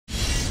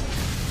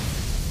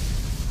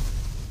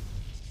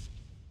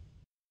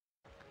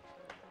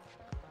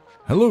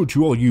Hello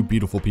to all you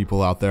beautiful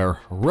people out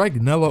there,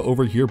 Regnilla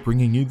over here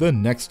bringing you the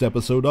next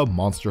episode of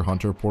Monster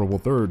Hunter Portable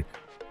 3rd.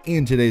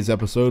 In today's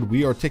episode,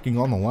 we are taking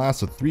on the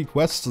last of 3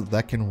 quests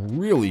that can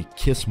really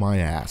kiss my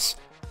ass.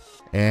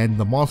 And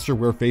the monster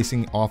we're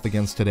facing off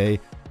against today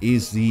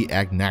is the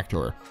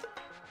Agnaktor.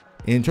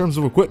 In terms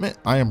of equipment,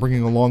 I am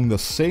bringing along the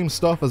same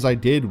stuff as I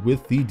did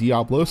with the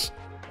Diablos,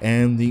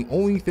 and the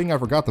only thing I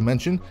forgot to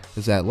mention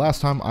is that last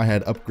time I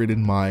had upgraded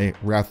my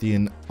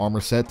Rathian armor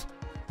set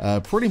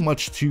pretty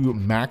much to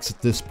max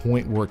at this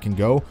point where it can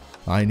go.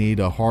 I need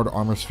hard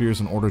armor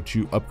spheres in order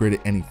to upgrade it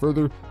any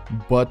further,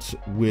 but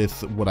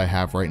with what I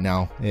have right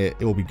now, it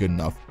will be good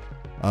enough.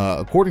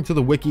 According to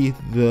the wiki,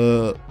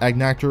 the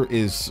Agnaktor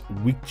is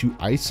weak to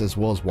ice as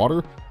well as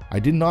water. I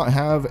did not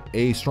have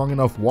a strong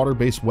enough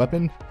water-based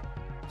weapon,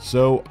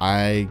 so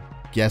I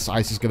guess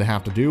ice is going to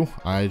have to do.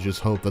 I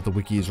just hope that the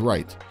wiki is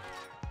right.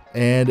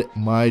 And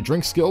my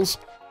drink skills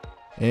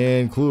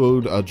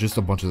include just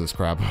a bunch of this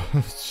crap.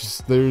 It's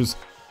just,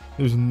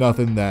 there's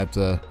nothing that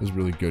is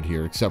really good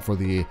here, except for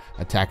the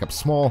attack up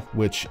small,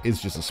 which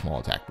is just a small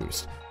attack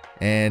boost.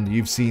 And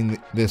you've seen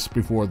this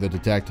before, the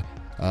detect,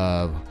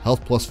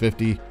 health plus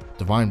 50,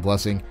 divine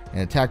blessing,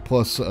 and attack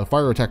plus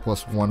fire attack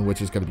plus 1,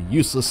 which is going to be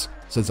useless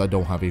since I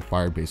don't have a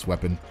fire-based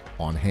weapon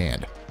on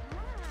hand.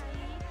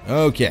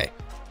 Okay,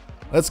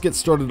 let's get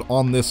started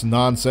on this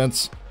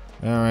nonsense.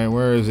 Alright,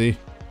 where is he?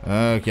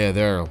 Okay,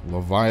 there,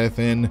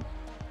 Leviathan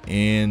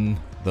in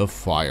the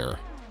fire.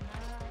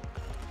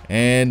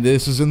 And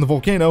this is in the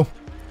volcano,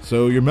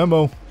 so your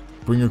memo,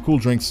 bring your cool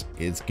drinks,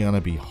 it's gonna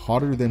be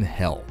hotter than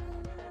hell.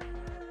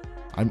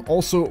 I'm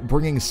also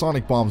bringing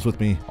sonic bombs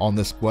with me on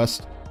this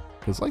quest,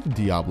 because like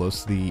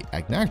Diablos, the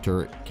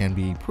Agnaktor can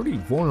be pretty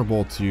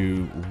vulnerable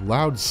to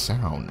loud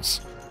sounds.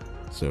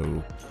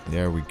 So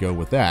there we go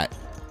with that.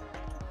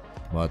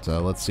 But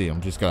let's see,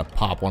 I'm just gonna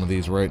pop one of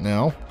these right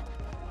now.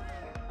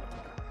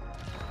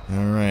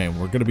 Alright,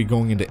 we're gonna be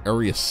going into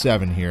Area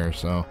 7 here,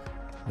 so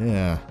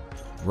yeah.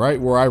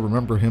 Right where I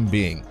remember him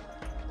being.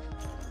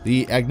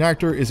 The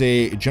Agnaktor is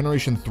a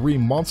Generation 3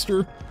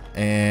 monster,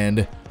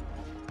 and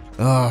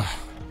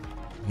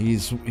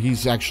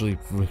he's actually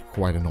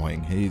quite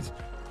annoying. He's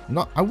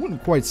not, I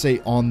wouldn't quite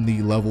say on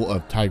the level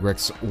of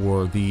Tigrex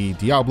or the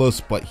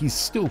Diablos, but he's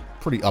still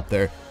pretty up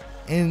there.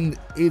 And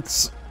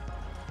it's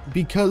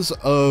because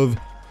of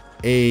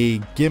a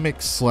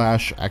gimmick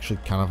slash actually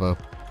kind of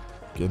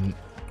a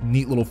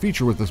neat little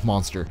feature with this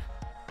monster,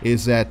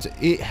 is that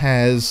it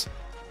has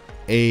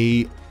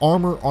a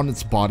armor on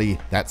its body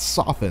that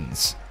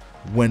softens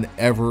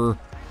whenever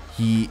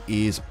he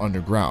is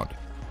underground.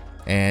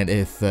 And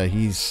if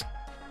he's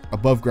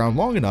above ground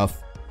long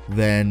enough,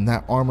 then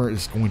that armor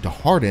is going to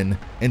harden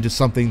into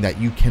something that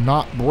you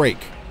cannot break.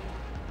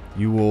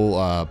 You will,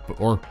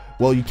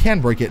 well, you can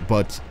break it,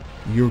 but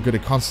you're going to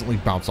constantly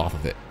bounce off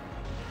of it.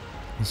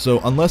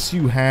 So unless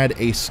you had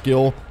a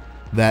skill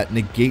that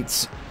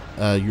negates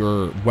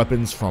your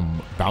weapons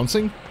from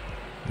bouncing,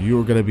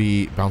 you're going to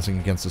be bouncing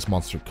against this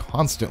monster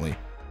constantly.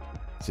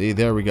 See,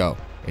 there we go.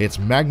 Its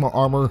magma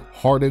armor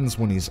hardens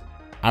when he's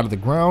out of the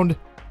ground,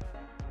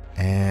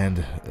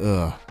 and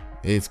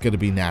it's going to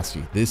be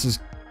nasty. This is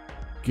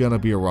going to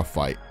be a rough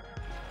fight.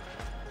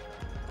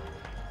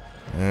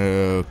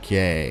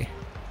 Okay,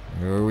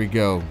 here we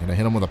go. Going to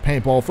hit him with a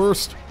paintball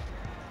first.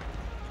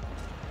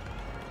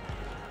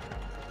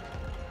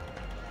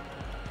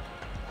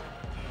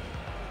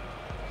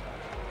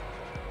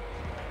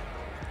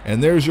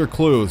 And there's your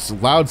clues.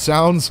 Loud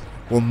sounds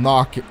will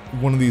knock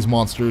one of these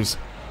monsters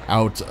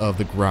out of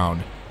the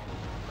ground.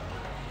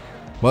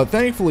 But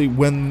thankfully,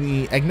 when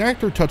the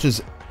Agnaktor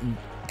touches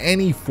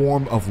any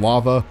form of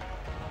lava,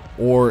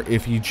 or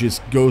if he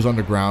just goes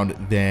underground,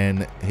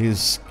 then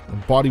his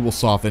body will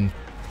soften,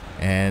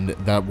 and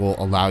that will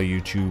allow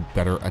you to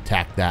better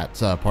attack that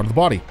part of the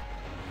body.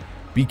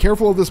 Be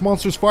careful of this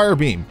monster's fire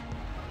beam.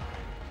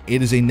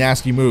 It is a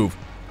nasty move,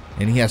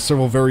 and he has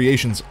several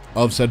variations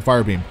of said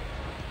fire beam.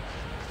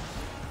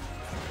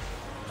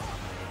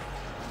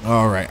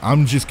 Alright,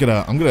 I'm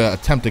gonna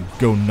attempt to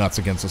go nuts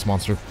against this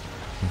monster.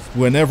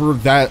 Whenever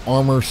that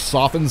armor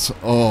softens,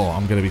 oh,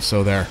 I'm gonna be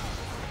so there.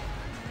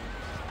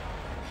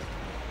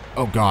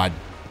 Oh god.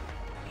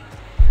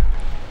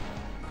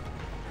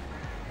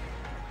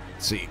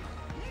 Let's see.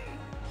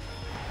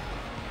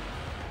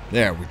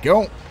 There we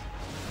go.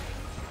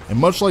 And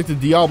much like the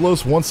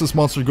Diablos, once this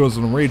monster goes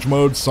in rage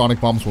mode,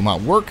 sonic bombs will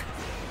not work.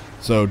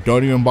 So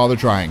don't even bother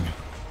trying.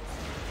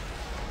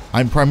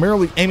 I'm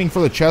primarily aiming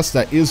for the chest.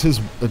 That is his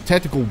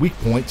technical weak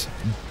point,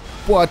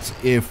 but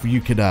if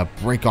you could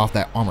break off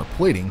that armor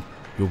plating,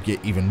 you'll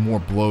get even more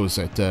blows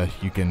that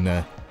you can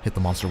hit the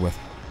monster with.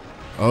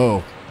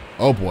 Oh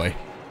boy.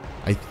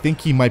 I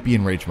think he might be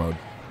in rage mode.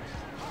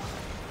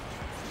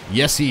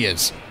 Yes, he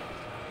is.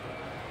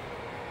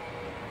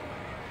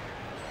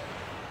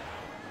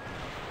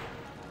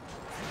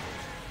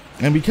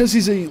 And because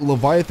he's a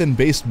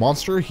Leviathan-based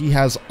monster, he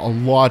has a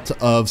lot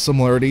of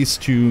similarities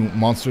to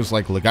monsters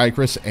like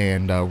Leviathan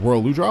and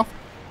Royal Ludroth,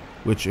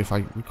 which, if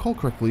I recall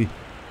correctly,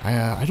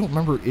 I don't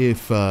remember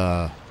if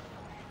the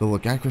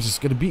Leviathan is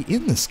going to be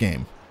in this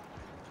game.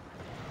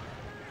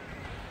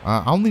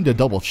 I'll need to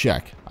double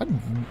check. I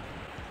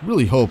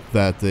really hope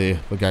that the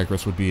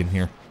Gygrus would be in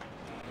here.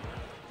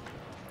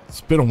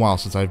 It's been a while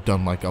since I've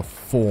done like a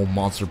full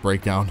monster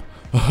breakdown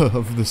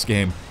of this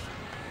game.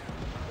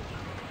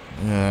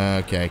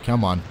 Okay,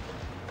 come on.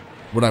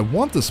 What I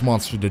want this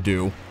monster to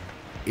do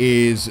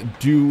is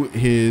do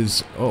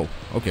his... Oh,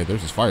 okay,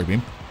 there's his fire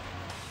beam.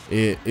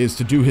 It is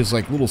to do his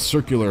like little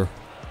circular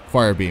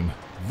fire beam.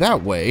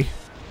 That way,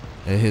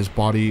 his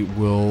body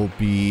will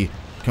be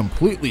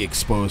completely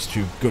exposed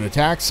to good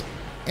attacks,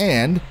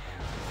 and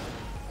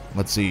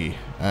let's see,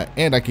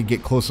 and I can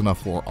get close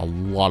enough for a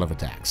lot of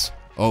attacks.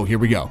 Oh, here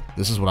we go.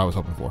 This is what I was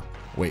hoping for.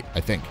 Wait,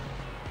 I think.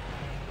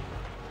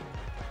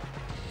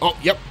 Oh,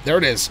 yep, there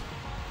it is.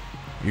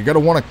 You're going to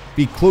want to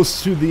be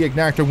close to the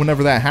Agnaktor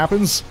whenever that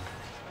happens.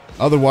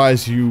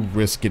 Otherwise, you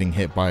risk getting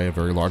hit by a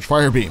very large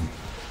fire beam.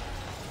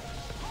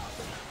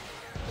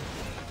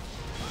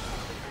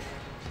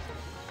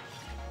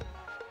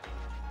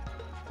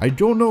 I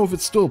don't know if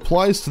it still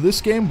applies to this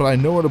game, but I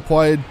know it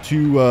applied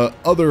to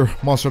other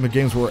Monster Hunter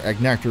games where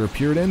Agnaktor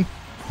appeared in.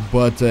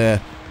 But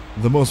the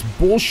most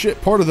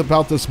bullshit part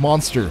about this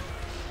monster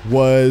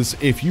was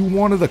if you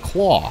wanted a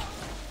claw,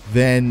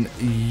 then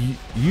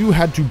you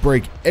had to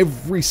break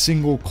every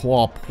single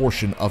claw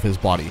portion of his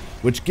body,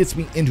 which gets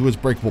me into his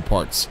breakable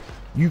parts.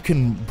 You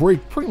can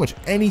break pretty much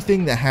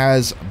anything that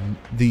has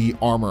the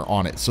armor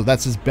on it. So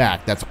that's his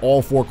back, that's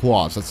all 4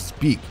 claws, that's his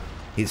beak,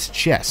 his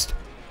chest,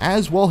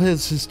 as well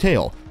as his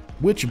tail.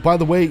 Which, by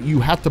the way, you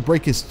have to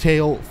break his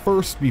tail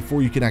first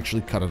before you can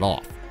actually cut it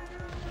off.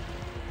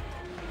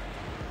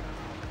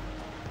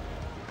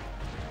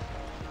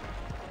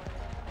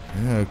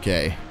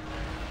 Okay.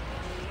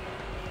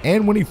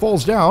 And when he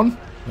falls down,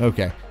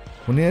 okay,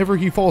 whenever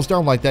he falls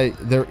down like that,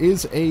 there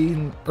is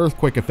an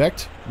earthquake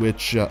effect,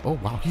 which, oh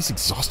wow, he's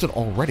exhausted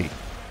already.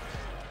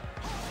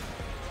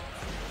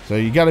 So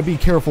you gotta be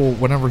careful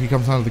whenever he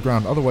comes out of the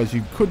ground, otherwise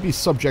you could be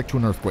subject to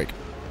an earthquake.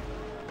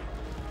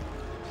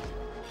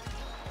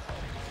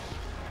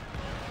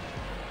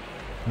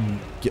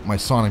 Get my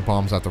sonic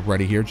bombs at the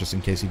ready here, just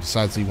in case he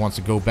decides he wants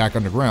to go back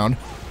underground.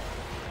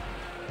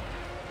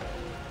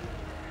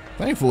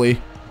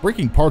 Thankfully,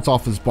 breaking parts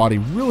off his body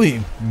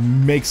really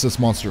makes this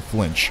monster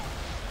flinch.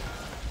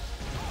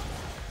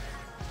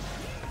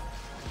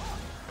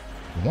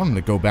 I want him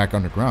to go back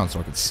underground so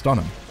I could stun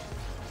him.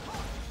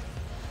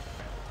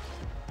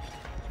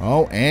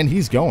 Oh, and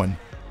he's going.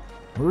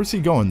 Where is he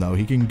going, though?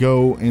 He can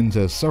go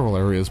into several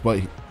areas, but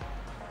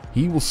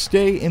he will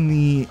stay in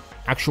the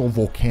actual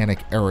volcanic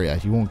area.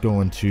 He won't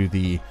go into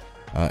the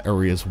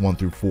areas 1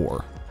 through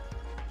 4.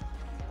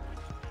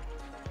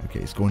 Okay,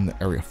 he's going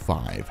to area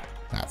 5.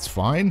 That's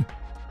fine.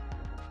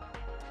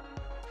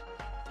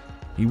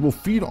 He will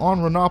feed on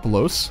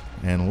Rhinopolos,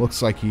 and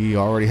looks like he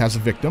already has a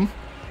victim.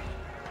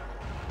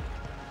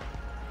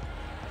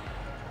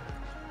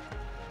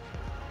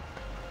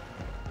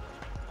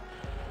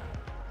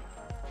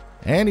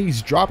 And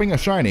he's dropping a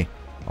shiny.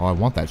 Oh, I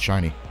want that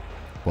shiny.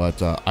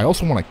 But I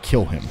also want to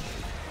kill him.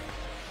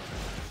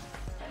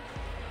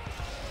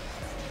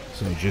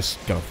 So just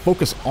gotta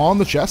focus on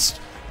the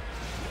chest.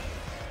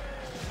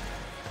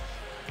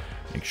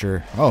 Make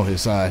sure... Oh,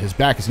 his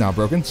back is now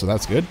broken, so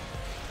that's good.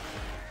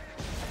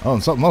 Oh,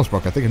 and something else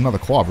broke. I think another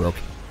claw broke.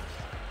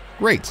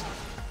 Great.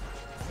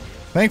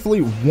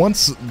 Thankfully,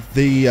 once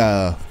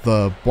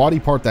the body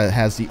part that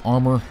has the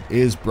armor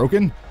is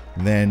broken,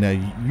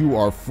 then you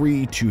are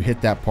free to hit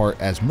that part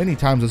as many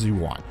times as you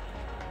want.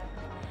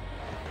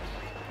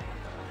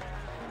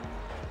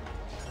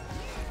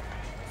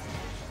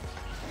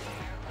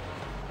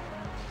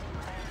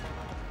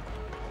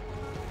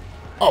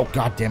 Oh,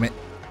 god damn it.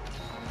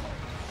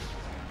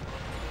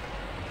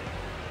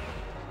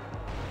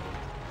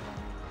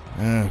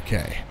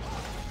 Okay.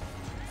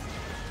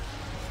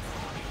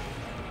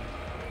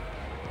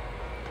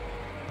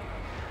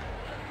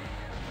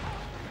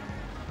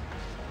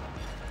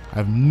 I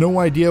have no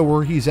idea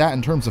where he's at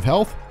in terms of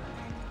health.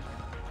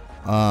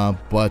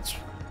 But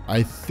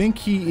I think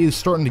he is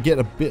starting to get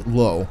a bit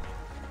low.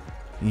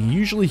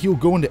 Usually he'll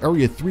go into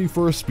area 3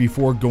 first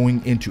before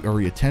going into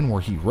area 10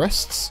 where he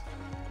rests.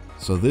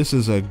 So this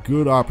is a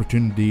good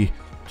opportunity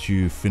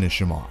to finish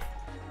him off.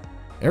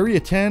 Area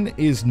 10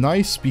 is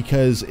nice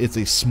because it's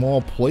a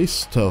small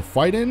place to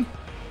fight in,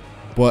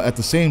 but at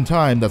the same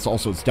time, that's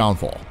also its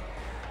downfall.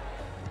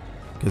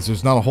 Because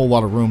there's not a whole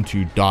lot of room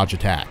to dodge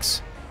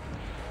attacks.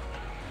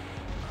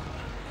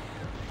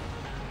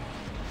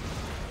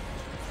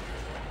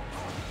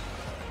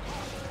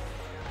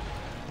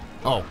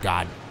 Oh,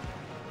 God.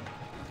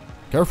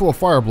 Careful of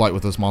Fire Blight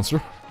with this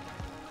monster.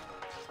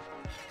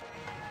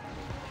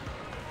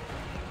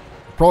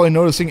 Probably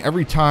noticing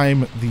every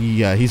time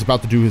he's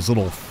about to do his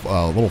little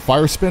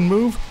fire spin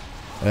move,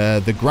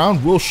 the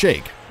ground will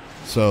shake.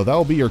 So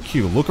that'll be your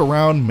cue. Look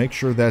around, make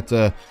sure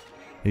that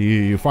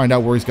you find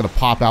out where he's going to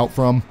pop out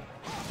from.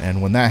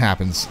 And when that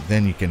happens,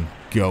 then you can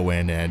go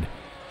in and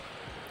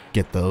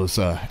get those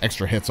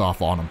extra hits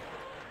off on him.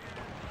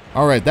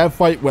 Alright, that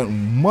fight went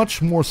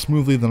much more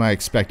smoothly than I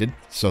expected,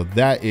 so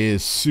that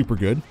is super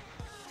good.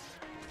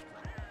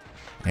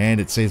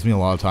 And it saves me a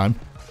lot of time.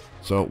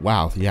 So,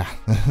 wow, yeah,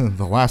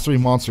 the last 3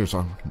 monsters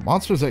are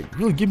monsters that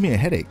really give me a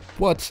headache.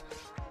 But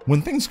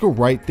when things go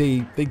right,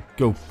 they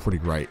go pretty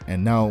right.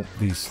 And now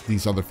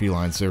these other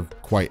felines, they're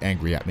quite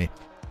angry at me.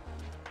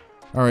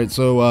 Alright,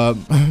 so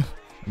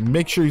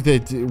make sure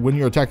that when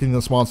you're attacking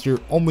this monster,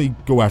 only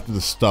go after the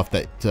stuff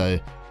that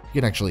you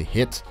can actually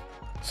hit.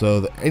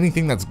 So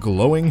anything that's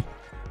glowing,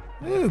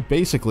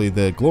 basically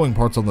the glowing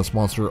parts on this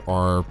monster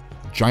are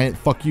giant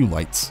fuck you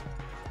lights.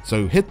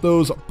 So hit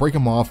those, break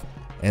them off,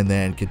 and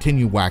then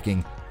continue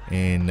whacking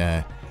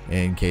in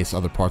case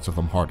other parts of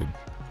them harden.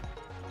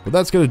 But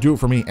that's going to do it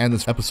for me and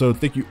this episode.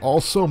 Thank you all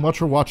so much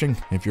for watching.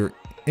 If you're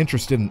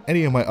interested in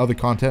any of my other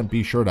content,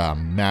 be sure to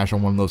mash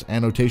on one of those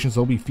annotations.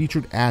 They'll be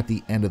featured at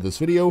the end of this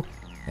video.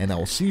 And I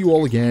will see you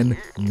all again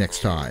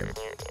next time.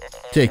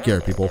 Take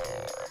care, people.